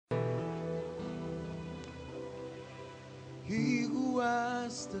He who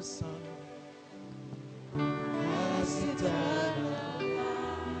has the Son has eternal life.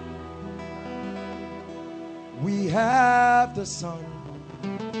 We have the Son,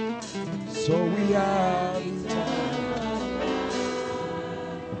 so we have eternal life.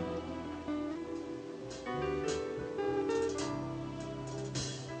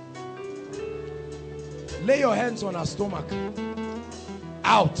 Lay your hands on our stomach.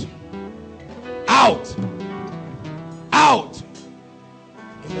 Out. Out. Out.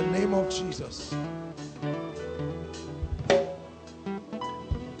 In the name of Jesus.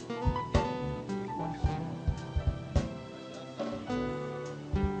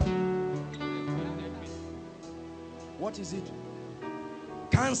 What is it?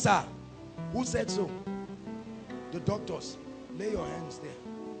 Cancer. Who said so? The doctors. Lay your hands there.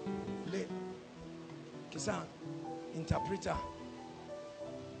 Lay. Kisan, interpreter.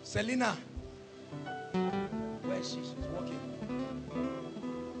 Selena. Where is she? She's walking.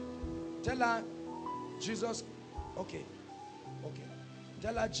 Tell her Jesus. Okay. Okay.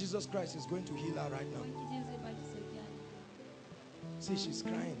 Tell her Jesus Christ is going to heal her right now. See, she's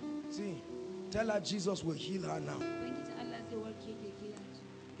crying. See. Tell her Jesus will heal her now.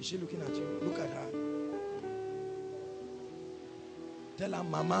 Is she looking at you? Look at her. Tell her,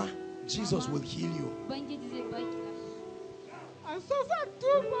 Mama, Jesus will heal you.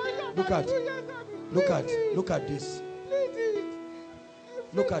 Look at this.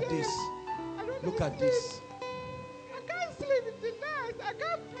 Look at this. Look at this. I can't sleep in the night. I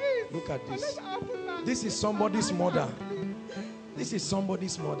can't breathe. Look at this. This is somebody's mother. This is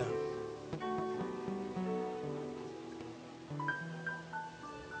somebody's mother.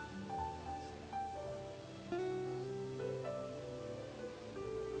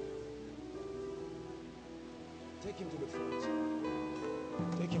 Take him to the front.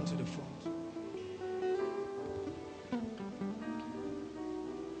 Take him to the front.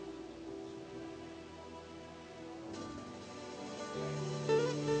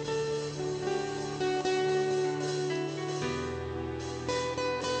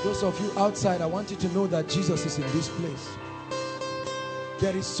 Those of you outside, I want you to know that Jesus is in this place.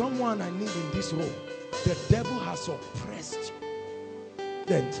 There is someone I need in this room. The devil has oppressed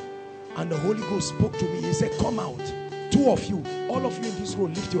you. And the Holy Ghost spoke to me. He said, come out. Two of you, all of you in this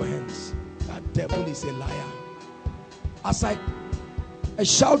room, lift your hands. That devil is a liar. As I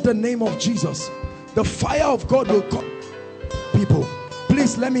shout the name of Jesus, the fire of God will come. People,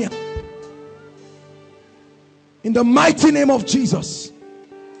 please let me. In the mighty name of Jesus,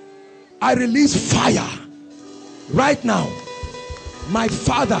 I release fire right now. My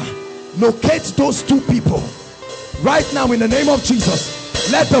Father, locate those two people right now in the name of Jesus.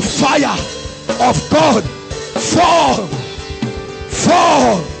 Let the fire of God fall.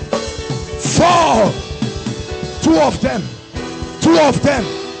 Fall. Fall. Two of them. Two of them.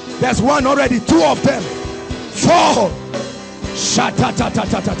 There's one already. Two of them. Fall.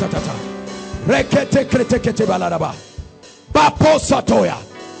 Shata-ta-ta-ta-ta-ta-ta. Rekete-krete-kete-balaraba. Bapo-satoya.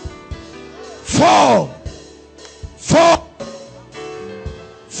 Fall. Fall.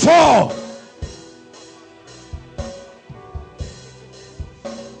 Fall.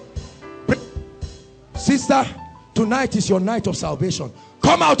 Sister, tonight is your night of salvation.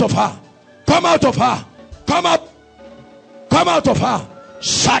 Come out of her. Come out of her. Come out. Come out of her.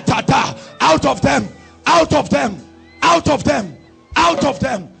 Shatata. Out of them. Out of them. Out of them. Out of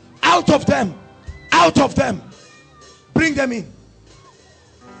them. Out of them. Out of them. Bring them in.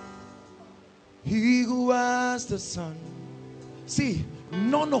 He who has the Son. See,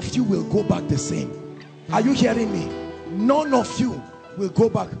 none of you will go back the same. Are you hearing me? None of you will go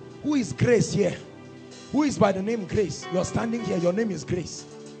back. Who is Grace here? Who is by the name Grace? You're standing here. Your name is Grace.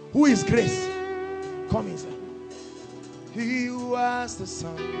 Who is Grace? Come inside. He who has the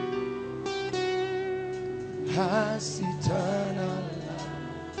Son has eternal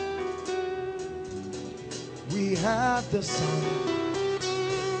life. We have the Son,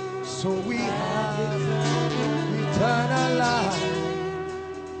 so we have eternal life.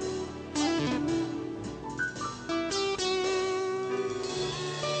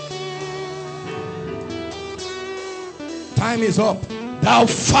 Time is up. Thou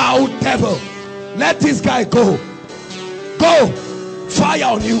foul devil, let this guy go. Go. Fire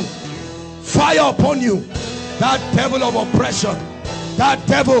on you. Fire upon you. That devil of oppression. That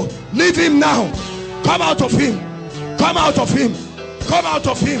devil, leave him now. Come out of him. Come out of him. Come out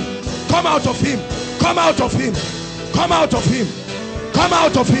of him. Come out of him. Come out of him. Come out of him. Come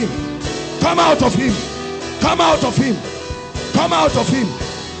out of him. Come out of him. Come out of him. Come out of him.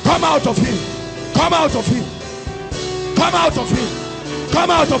 Come out of him. Come out of him. Come out of him.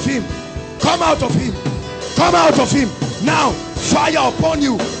 Come out of him. Come out of him. Come out of him. Now, fire upon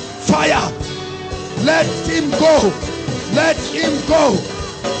you. Fire. Let him go. Let him go.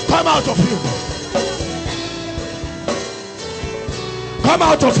 Come out of him. Come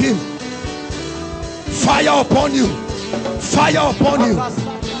out of him. Fire upon you. Fire upon you.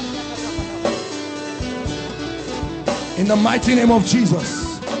 In the mighty name of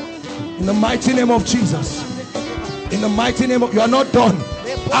Jesus. In the mighty name of Jesus. In the mighty name of... You are not done.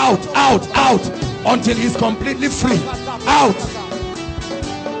 Out, out, out. Until he's completely free. Out.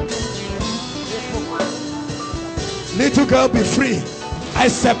 Little girl, be free. I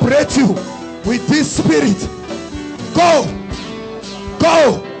separate you with this spirit. Go.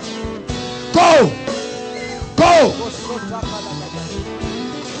 Go. Go. Go.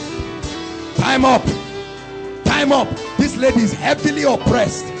 Time up. Time up. This lady is heavily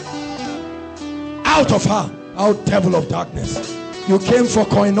oppressed. Out of her. Out, devil of darkness. You came for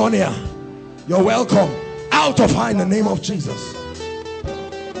koinonia. You're welcome. Out of her in the name of Jesus.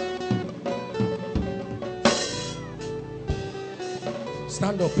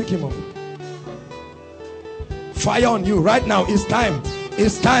 Stand up. Pick him up. Fire on you right now. It's time.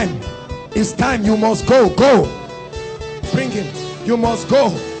 It's time. It's time. You must go. Go. Bring him. You must go.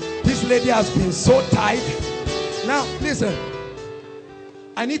 This lady has been so tied. Now, listen.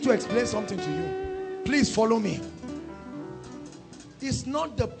 I need to explain something to you. Please follow me. It's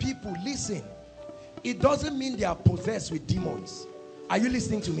not the people. Listen. It doesn't mean they are possessed with demons. Are you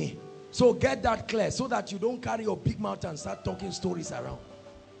listening to me? So get that clear so that you don't carry your big mouth and start talking stories around.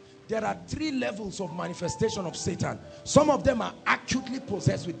 There are 3 levels of manifestation of Satan. Some of them are acutely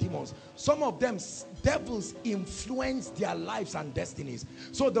possessed with demons. Some of them, devils influence their lives and destinies.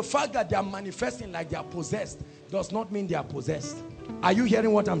 So the fact that they are manifesting like they are possessed does not mean they are possessed. Are you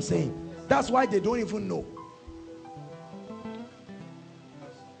hearing what I'm saying? That's why they don't even know.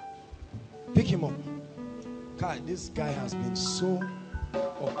 Pick him up. God, this guy has been so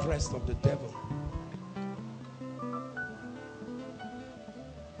oppressed of the devil.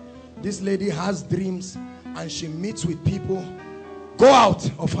 This lady has dreams and she meets with people. Go out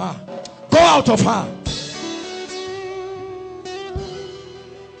of her. Go out of her.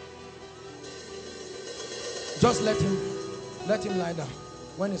 Just let him lie down.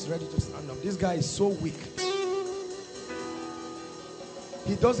 When he's ready to stand up. This guy is so weak.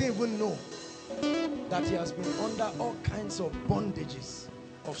 He doesn't even know that he has been under all kinds of bondages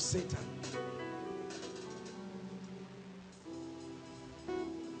of Satan.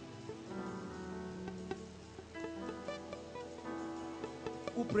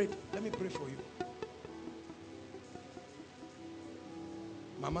 Who prayed? Let me pray for you.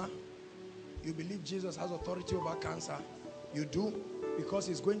 Mama, you believe Jesus has authority over cancer? You do? Because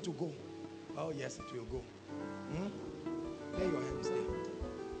it's going to go. Oh yes, it will go. Lay your hands there.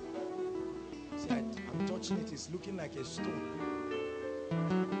 See, I'm touching it. It's looking like a stone.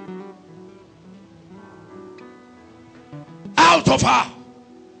 Out of her.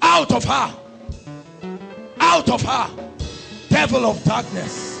 Out of her. Out of her. Devil of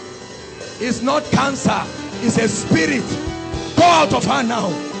darkness. It's not cancer. It's a spirit. Go out of her now.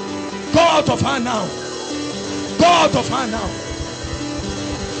 Go out of her now. Go out of her now.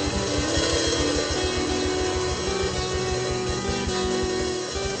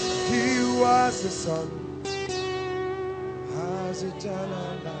 He who was the Son has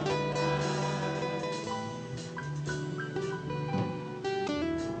eternal life.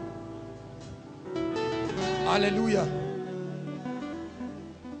 Hallelujah.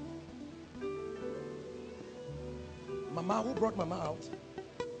 Mama, who brought Mama out?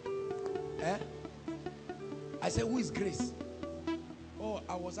 Eh? I said, who is Grace? Oh,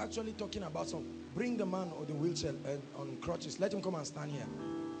 I was actually talking about some. Bring the man or the wheelchair on crutches. Let him come and stand here.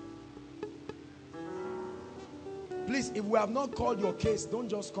 Please, if we have not called your case, don't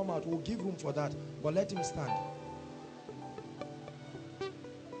just come out. We'll give room for that. But let him stand.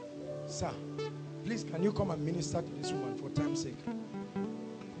 Sir, please, can you come and minister to this woman for time's sake?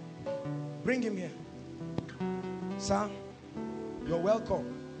 Bring him here. Sir, you're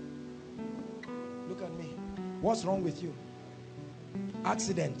welcome. Look at me. What's wrong with you?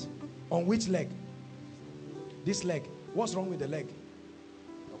 Accident. On which leg? This leg. What's wrong with the leg?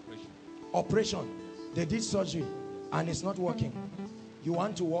 Operation. Operation. They did surgery and it's not working. You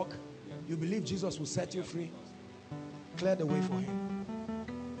want to walk? You believe Jesus will set you free? Clear the way for him.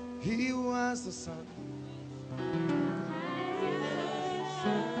 He who has the Son.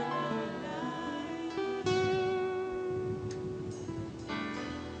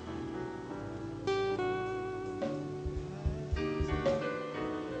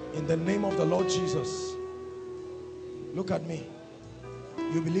 In the name of the Lord Jesus. Look at me.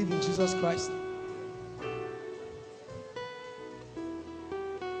 You believe in Jesus Christ?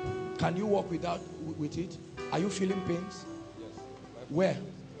 Can you walk with it? Are you feeling pains? Yes. Where?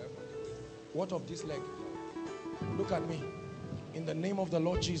 What of this leg? Look at me. In the name of the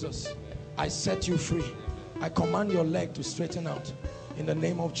Lord Jesus, I set you free. I command your leg to straighten out. In the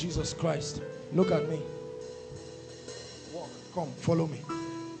name of Jesus Christ. Look at me. Walk. Come, follow me.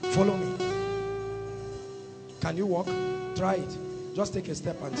 Follow me. Can you walk? Try it. Just take a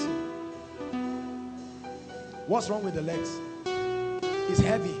step and see. What's wrong with the legs? It's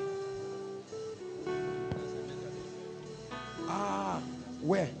heavy.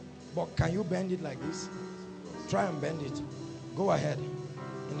 Where? But can you bend it like this? Try and bend it. Go ahead.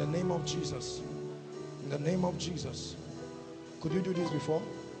 In the name of Jesus. In the name of Jesus. Could you do this before?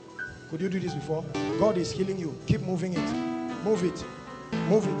 Could you do this before? God is healing you. Keep moving it. Move it.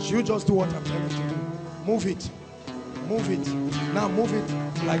 Move it. You just do what I'm telling you to do. Move it. Move it. Now move it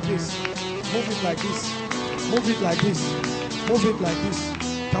like this. Move it like this. Move it like this. Move it like this.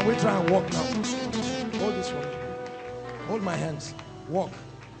 Can we try and walk now? Hold this for me. Hold my hands. Walk.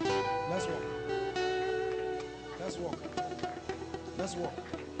 Let's walk. Let's walk. Let's walk.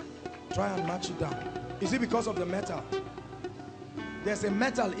 Try and match it down. Is it because of the metal? There's a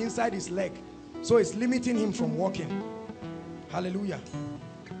metal inside his leg, so it's limiting him from walking. Hallelujah.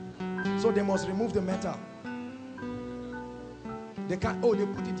 So they must remove the metal. They can't. Oh, they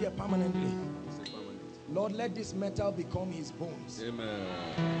put it here permanently. Lord, let this metal become his bones. Amen.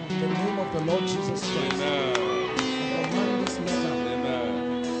 In the name of the Lord Jesus Christ. Amen. I command this metal.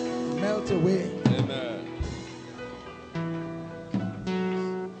 Amen. Melt away. Amen.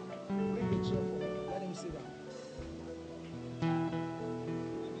 Bring the chair for me. Let him sit down.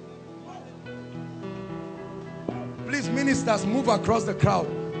 Please, ministers, move across the crowd.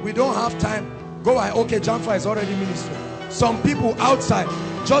 We don't have time. Go ahead. Okay, Jamfa is already ministering. Some people outside,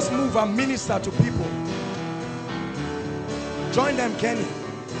 just move and minister to people. Join them, Kenny.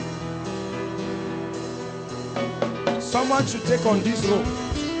 Someone should take on this rope.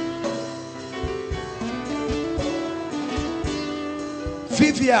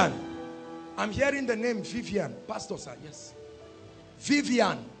 Vivian. I'm hearing the name Vivian. Pastor, sir, yes.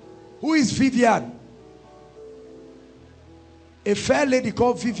 Vivian. Who is Vivian? A fair lady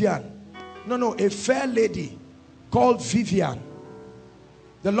called Vivian. No, a fair lady called Vivian.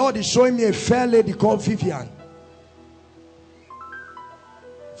 The Lord is showing me a fair lady called Vivian.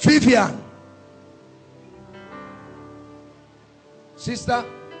 Vivian. Sister,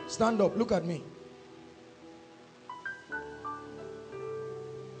 stand up. Look at me.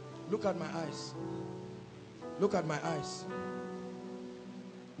 Look at my eyes. Look at my eyes.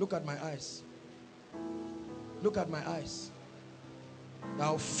 Look at my eyes. Look at my eyes.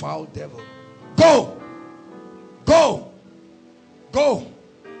 Thou foul devil. Go! Go! Go!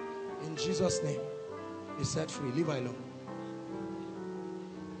 In Jesus' name. Be set free. Leave her alone.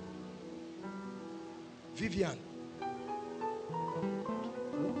 Vivian.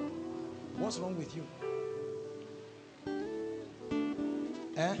 What's wrong with you?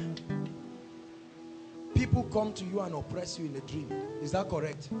 Eh? People come to you and oppress you in a dream. Is that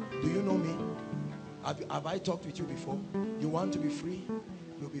correct? Do you know me? Have I talked with you before? You want to be free?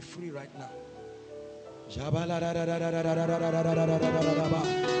 You'll be free right now.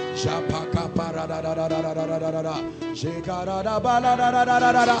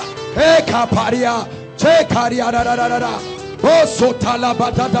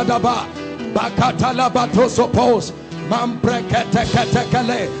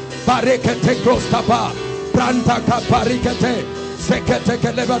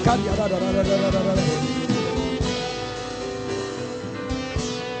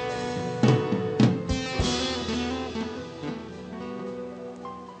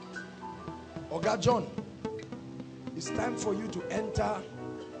 Oga John, it's time for you to enter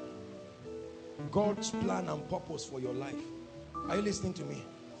God's plan and purpose for your life. Are you listening to me?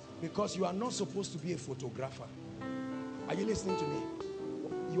 Because you are not supposed to be a photographer. Are you listening to me?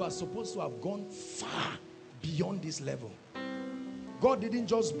 You are supposed to have gone far beyond this level. God didn't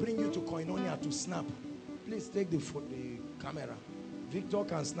just bring you to Koinonia to snap. Please take the camera. Victor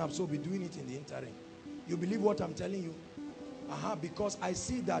can snap, so we'll be doing it in the interim. You believe what I'm telling you? Because I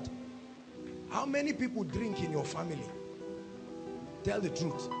see that. How many people drink in your family? Tell the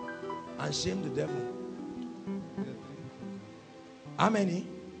truth and shame the devil. How many?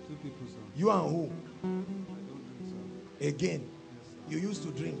 2 people, sir. You and who? I don't drink, sir. Again, you used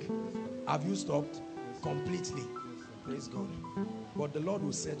to drink. Have you stopped? Completely. Praise God. But the Lord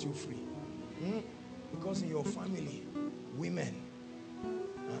will set you free. Because in your family, women.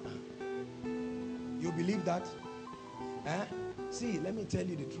 You believe that? See, let me tell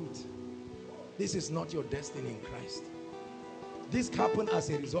you the truth. This is not your destiny in Christ. This happened as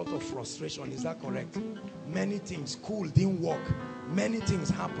a result of frustration. Is that correct? Many things. School didn't work. Many things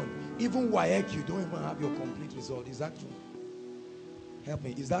happened. Even WAEC, you don't even have your complete result. Is that true? Help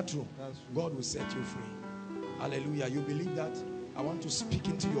me. Is that true? That's true. God will set you free. Hallelujah. You believe that? I want to speak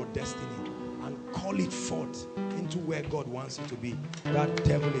into your destiny and call it forth into where God wants you to be. That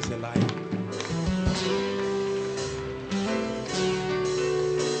devil is a liar.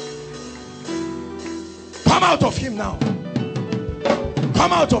 Come out of him now.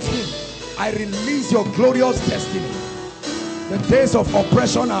 Come out of him. I release your glorious destiny. The days of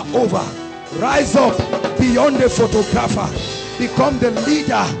oppression are over. Rise up beyond the photographer. Become the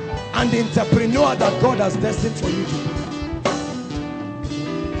leader and the entrepreneur that God has destined for you to be.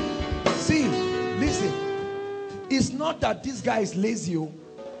 See, listen. It's not that this guy is lazy.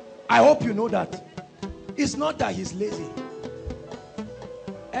 I hope you know that. It's not that he's lazy.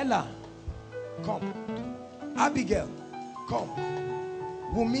 Ella, come. Abigail, come.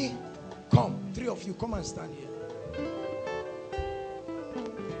 Wumi, come. 3 of you, come and stand here.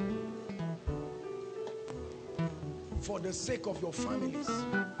 For the sake of your families,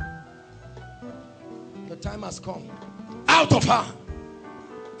 the time has come. Out of her.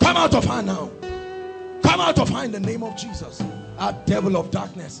 Come out of her now. Come out of her in the name of Jesus. Our devil of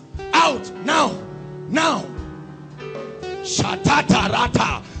darkness. Out now. Now. Shatata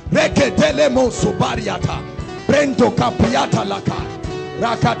rata. Reketelemo subariata. Brendo capriata laka.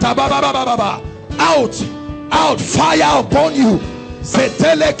 Rakata baba baba baba. Out. Out. Fire upon you.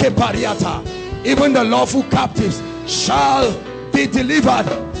 Setele ke pariata. Even the lawful captives shall be delivered.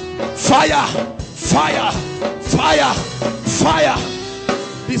 Fire, fire, fire, fire.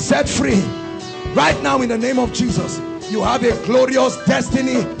 Be set free right now in the name of Jesus. You have a glorious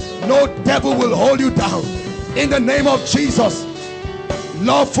destiny. No devil will hold you down in the name of Jesus.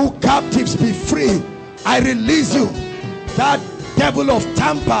 Lawful captives, be free. I release you. That devil of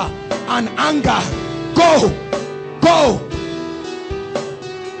temper and anger, go, go.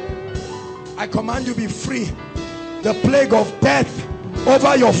 I command you, be free. The plague of death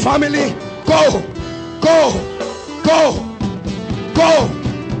over your family, go, go, go, go.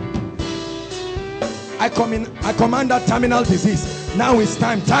 I command that terminal disease. Now it's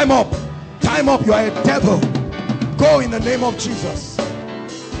time. Time up. Time up. You are a devil. Go in the name of Jesus.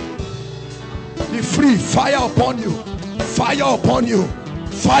 Be free. Fire upon you. Fire upon you.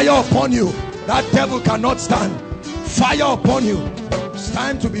 Fire upon you. That devil cannot stand. Fire upon you. It's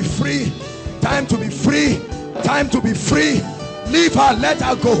time to be free. Time to be free. Time to be free. Leave her. Let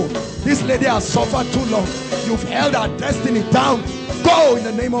her go. This lady has suffered too long. You've held her destiny down. Go in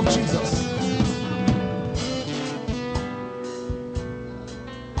the name of Jesus.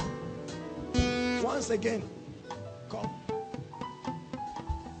 Once again, come.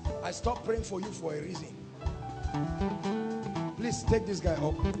 I stopped praying for you for a reason. Please take this guy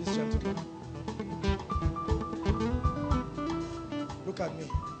up, this gentleman. Look at me.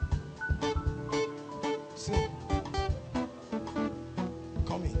 See,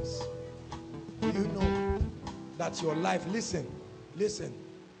 Cummings, you know that your life, listen, listen.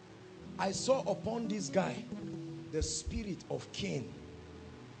 I saw upon this guy the spirit of Cain.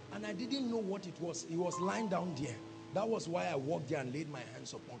 And I didn't know what it was. He was lying down there. That was why I walked there and laid my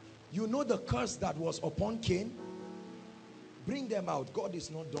hands upon. You know the curse that was upon Cain? Bring them out. God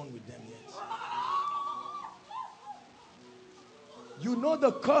is not done with them yet. You know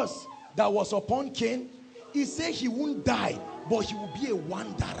the curse that was upon Cain? He said he won't die, but he will be a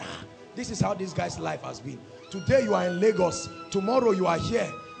wanderer. This is how this guy's life has been. Today you are in Lagos. Tomorrow you are here.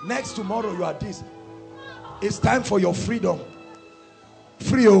 Next tomorrow you are this. It's time for your freedom.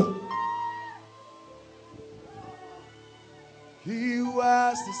 Free. He who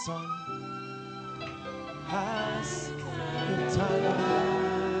has the Son has eternal life.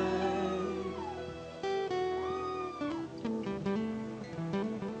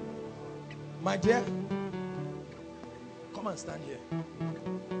 My dear, come and stand here.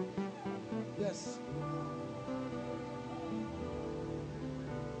 Yes.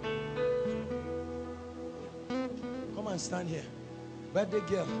 Come and stand here. Birthday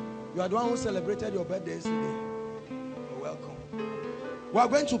girl, you are the one who celebrated your birthday yesterday. You're welcome. We are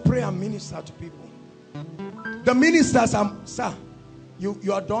going to pray and minister to people. The ministers are, sir,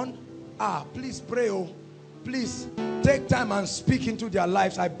 you are done? Please pray. Please take time and speak into their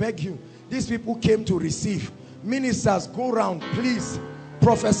lives. I beg you. These people came to receive. Ministers, go around. Please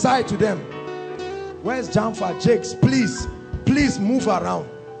prophesy to them. Where's Jamfa? Jakes, please move around.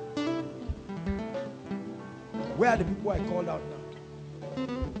 Where are the people I called out now?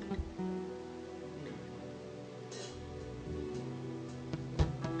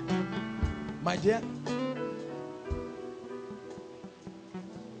 My dear,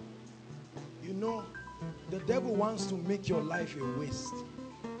 devil wants to make your life a waste.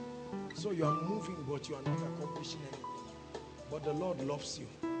 So you are moving, but you are not accomplishing anything. But the Lord loves you.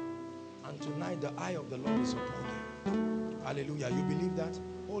 And tonight the eye of the Lord is upon you. Hallelujah. You believe that?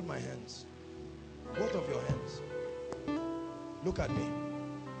 Hold my hands. Both of your hands. Look at me.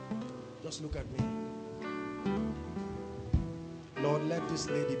 Just look at me. Lord, let this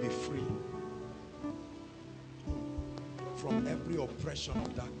lady be free from every oppression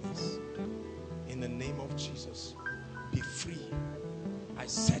of darkness. In the name of Jesus, be free. I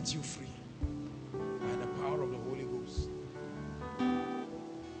set you free by the power of the Holy Ghost.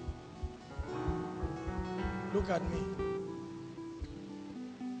 Look at me.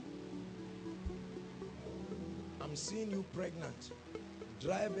 I'm seeing you pregnant.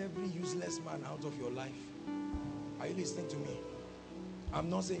 Drive every useless man out of your life. Are you listening to me? I'm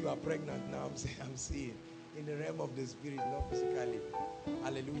not saying you are pregnant now. I'm saying I'm seeing in the realm of the spirit, not physically.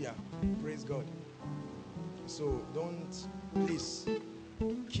 Hallelujah. Praise God. So don't, please,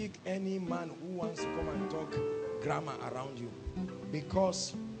 kick any man who wants to come and talk grammar around you.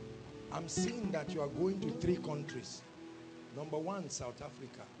 Because I'm seeing that you are going to 3 countries. Number 1, South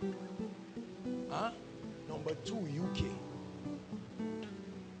Africa. Number 2, UK.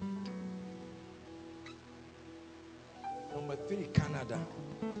 Number 3, Canada.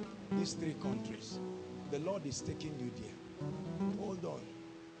 These 3 countries. The Lord is taking you there. Hold on.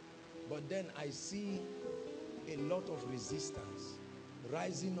 But then I see a lot of resistance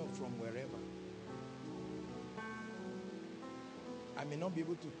rising up from wherever. I may not be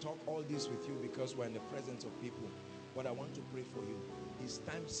able to talk all this with you because we're in the presence of people, but I want to pray for you. It's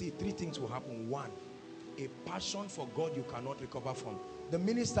time. See, 3 things will happen. 1, a passion for God you cannot recover from. The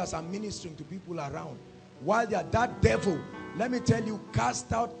ministers are ministering to people around. While they are that devil, let me tell you,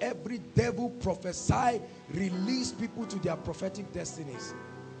 cast out every devil, prophesy, release people to their prophetic destinies.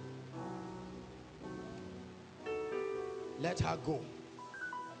 Let her go.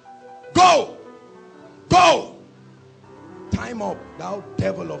 Go! Go! Time up, thou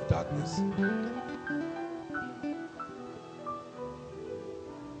devil of darkness.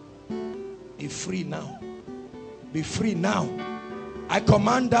 Be free now. Be free now. I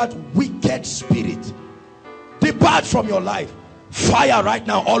command that wicked spirit, depart from your life. Fire right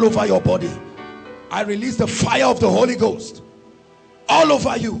now all over your body. I release the fire of the Holy Ghost all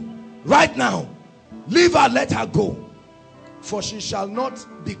over you right now. Leave her, let her go. For she shall not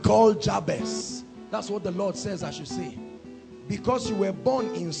be called Jabez. That's what the Lord says I should say. Because you were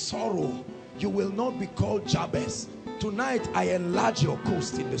born in sorrow, you will not be called Jabez. Tonight I enlarge your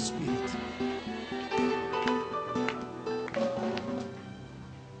coast in the spirit.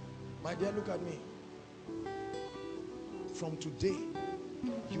 My dear, look at me. From today,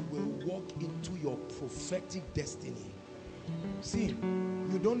 you will walk into your prophetic destiny. See,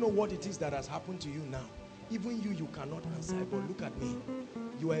 you don't know what it is that has happened to you now. Even you cannot answer. But look at me.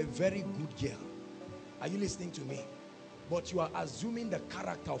 You are a very good girl. Are you listening to me? But you are assuming the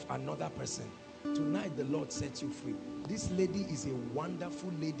character of another person. Tonight the Lord sets you free. This lady is a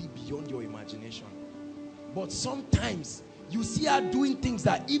wonderful lady beyond your imagination. But sometimes you see her doing things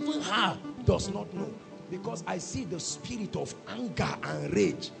that even her does not know. Because I see the spirit of anger and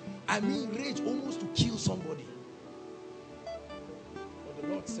rage. I mean rage almost to kill somebody. But the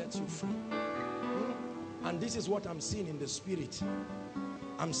Lord sets you free. And this is what I'm seeing in the spirit.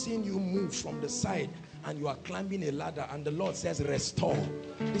 I'm seeing you move from the side and you are climbing a ladder, and the Lord says restore.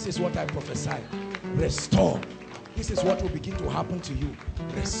 This is what I prophesy. Restore. This is what will begin to happen to you.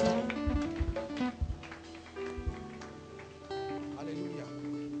 Restore. Hallelujah.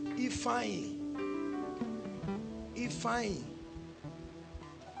 Ifeanyi. Ifeanyi.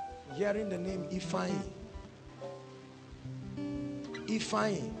 Hearing the name Ifeanyi.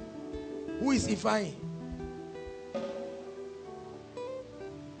 Ifeanyi. Who is Ifeanyi?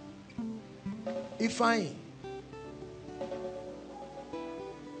 Ifeanyi.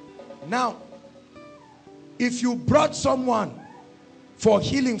 Now, if you brought someone for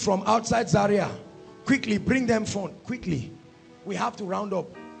healing from outside Zaria, quickly bring them phone. Quickly. We have to round up.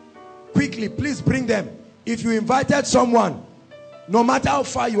 Quickly, please bring them. If you invited someone, no matter how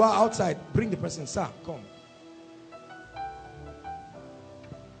far you are outside, bring the person. Sir, come.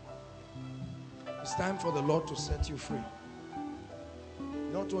 It's time for the Lord to set you free.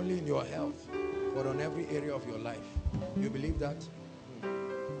 Not only in your health, but on every area of your life. You believe that?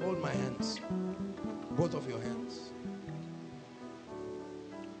 Hold my hands. Both of your hands.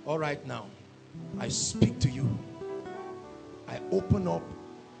 All right, now, I speak to you. I open up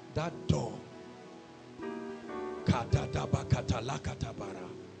that door.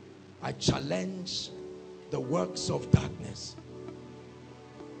 I challenge the works of darkness.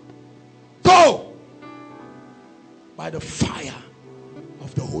 Go! by the fire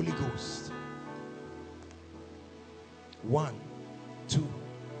of the Holy Ghost. 1, 2,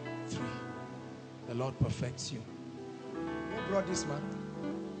 3. The Lord perfects you. Who brought this man?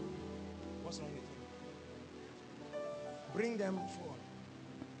 What's wrong with him? Bring them forward.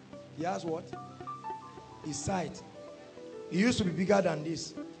 He has what? His sight. He used to be bigger than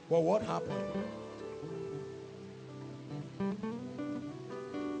this. But what happened?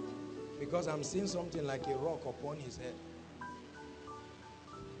 Because I'm seeing something like a rock upon his head.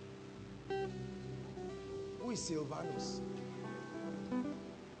 Who is Silvanus?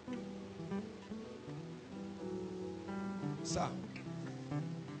 Sir,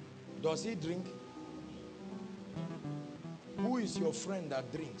 does he drink? Who is your friend that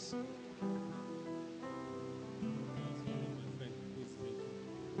drinks?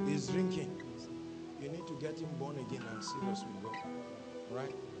 He's drinking. You need to get him born again and serious with God.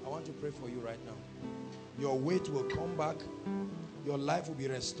 Right? I want to pray for you right now. Your weight will come back. Your life will be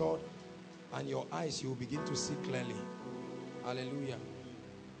restored. And your eyes, you will begin to see clearly. Hallelujah.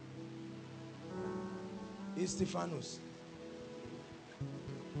 Is Stephanus?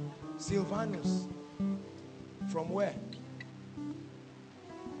 Silvanus. From where?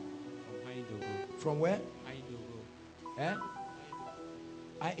 From where? Eh?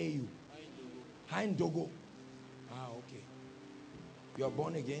 IAU. Hindogo. Ah, okay. You are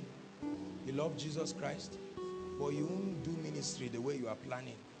born again. You love Jesus Christ. But you won't do ministry the way you are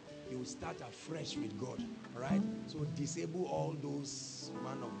planning. You will start afresh with God. Alright? So disable all those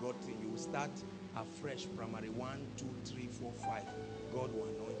man of God things. You will start afresh. Primary 1, 2, 3, 4, 5. God will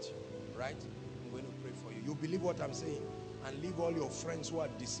anoint you. Right? I'm going to pray for you. You believe what I'm saying? And leave all your friends who are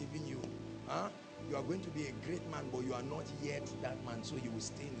deceiving you. Huh? You are going to be a great man, but you are not yet that man, so you will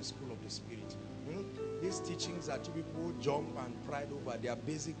stay in the school of the Spirit. These teachings that you people jump and pride over, they are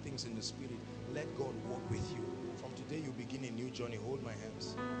basic things in the Spirit. Let God walk with you. From today, you begin a new journey. Hold my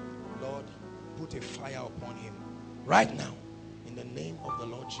hands. Lord, put a fire upon him right now. In the name of the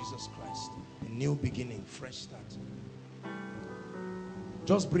Lord Jesus Christ. A new beginning, fresh start.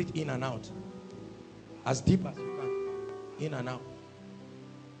 Just breathe in and out. As deep as you can. In and out.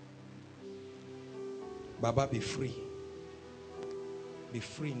 Baba, be free. Be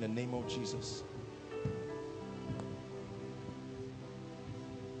free in the name of Jesus.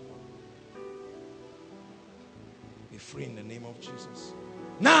 Be free in the name of Jesus.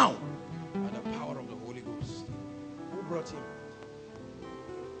 Now, by the power of the Holy Ghost. Who brought him?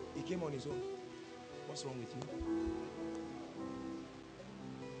 He came on his own. What's wrong with you?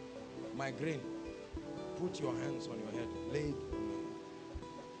 Migraine. Put your hands on your head. Lay it.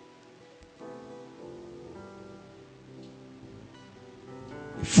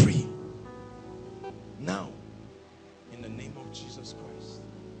 Be free. Now, in the name of Jesus Christ.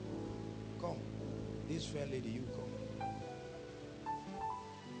 Come. This fair lady, you come.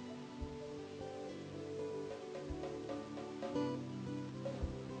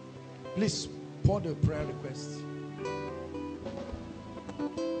 Please pour the prayer request.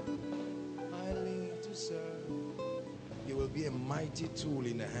 I need to serve. You will be a mighty tool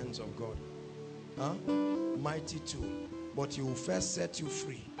in the hands of God. Huh? Mighty tool. But he will first set you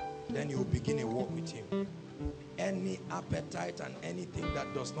free. Then you will begin a walk with him. Any appetite and anything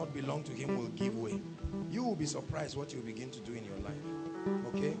that does not belong to him will give way. You will be surprised what you begin to do in your life.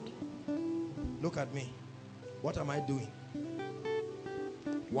 Okay? Look at me. What am I doing?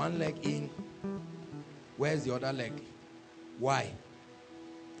 One leg in. Where's the other leg? Why?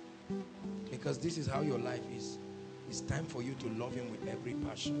 Because this is how your life is. It's time for you to love him with every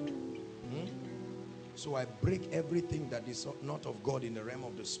passion. So I break everything that is not of God in the realm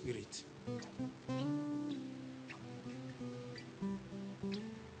of the Spirit.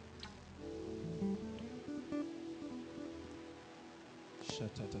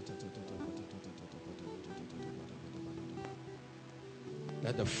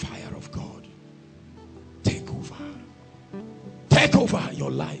 Let the fire of God take over. Take over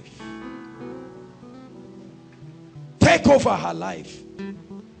your life. Take over her life.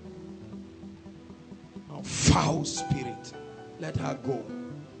 Oh, foul spirit, let her go.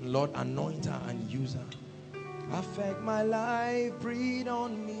 Lord, anoint her and use her. Affect my life, breathe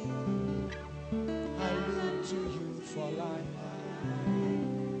on me. I look to you for life.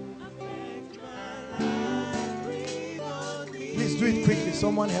 Please do it quickly.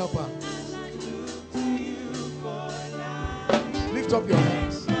 Someone help her. Lift up your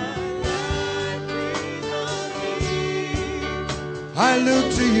hands. I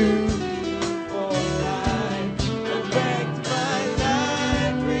look to you.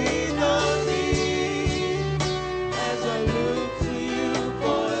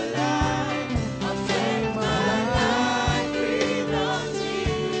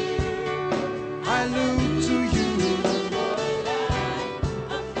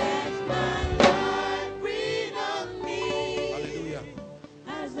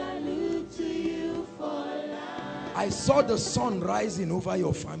 I saw the sun rising over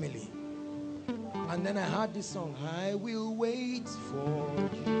your family. And then I heard this song, I will wait for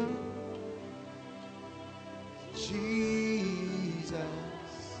you, Jesus.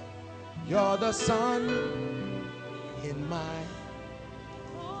 You're the sun in my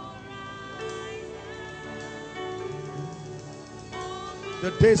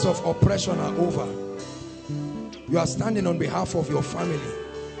The days of oppression are over. You are standing on behalf of your family.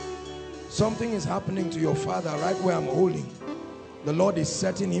 Something is happening to your father right where I'm holding. The Lord is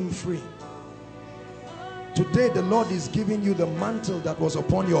setting him free. Today the Lord is giving you the mantle that was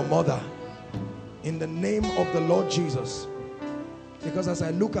upon your mother, in the name of the Lord Jesus. Because as I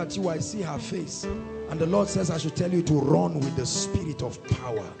look at you, I see her face, and the Lord says I should tell you to run with the spirit of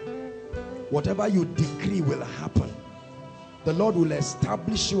power. Whatever you decree will happen. The Lord will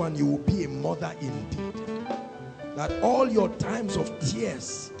establish you, and you will be a mother indeed. That all your times of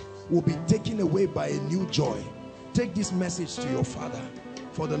tears will be taken away by a new joy. Take this message to your father,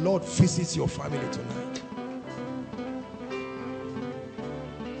 for the Lord visits your family tonight.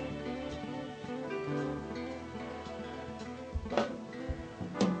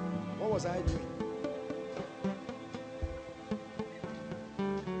 What was I doing?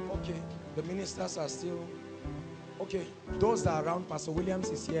 Okay, the ministers are still... Okay, those that are around, Pastor Williams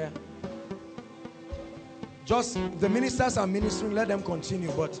is here. Just, the ministers are ministering, let them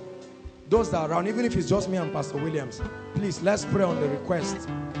continue. But those that are around, even if it's just me and Pastor Williams, please, let's pray on the request.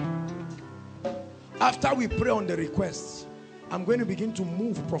 After we pray on the requests, I'm going to begin to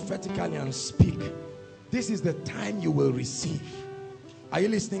move prophetically and speak. This is the time you will receive. Are you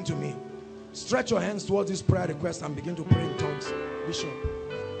listening to me? Stretch your hands towards this prayer request and begin to pray in tongues. Bishop.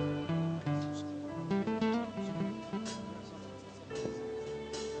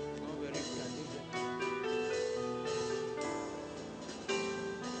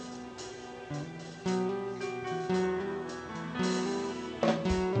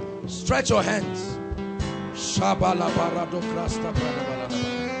 Stretch your hands.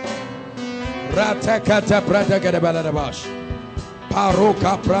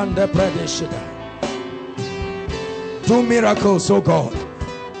 Do miracles, oh God.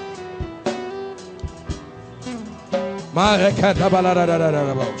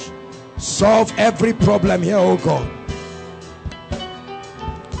 Solve every problem here, oh God.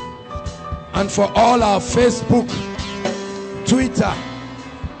 And for all our Facebook, Twitter,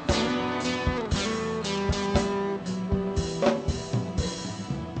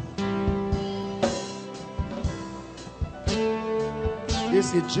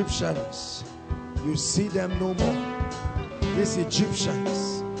 these Egyptians, you see them no more. These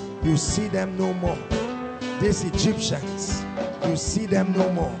Egyptians, you see them no more. These Egyptians, you see them no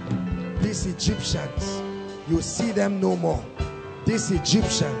more. These Egyptians, you see them no more. These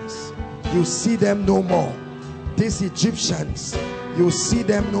Egyptians, you see them no more. These Egyptians, you see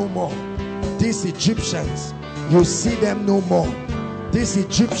them no more. These Egyptians, you see them no more. These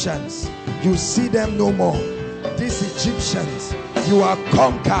Egyptians, you see them no more. These Egyptians, you are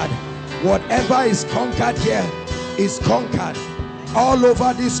conquered. Whatever is conquered here is conquered. All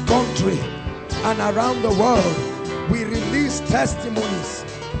over this country and around the world, we release testimonies,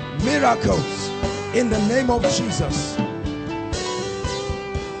 miracles in the name of Jesus.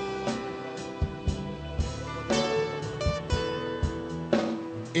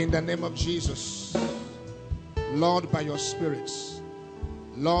 In the name of Jesus, Lord, by your Spirit,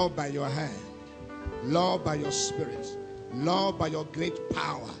 Lord, by your hand, Lord, by your Spirit, Lord, by your great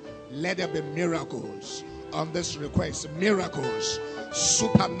power, let there be miracles on this request. Miracles,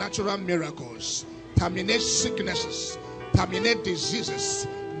 supernatural miracles. Terminate sicknesses, terminate diseases,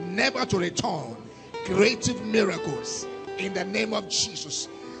 never to return. Creative miracles in the name of Jesus.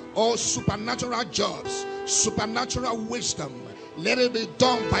 All supernatural jobs, supernatural wisdom, let it be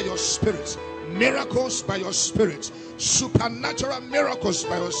done by your Spirit. Miracles by your Spirit, supernatural miracles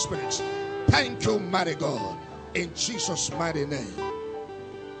by your Spirit. Thank you, mighty God, in Jesus' mighty name.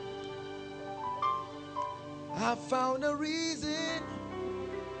 I found a reason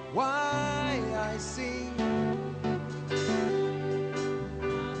why I sing.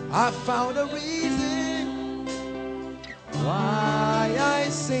 I found a reason why I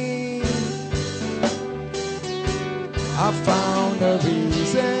sing. I found a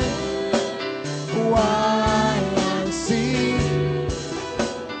reason why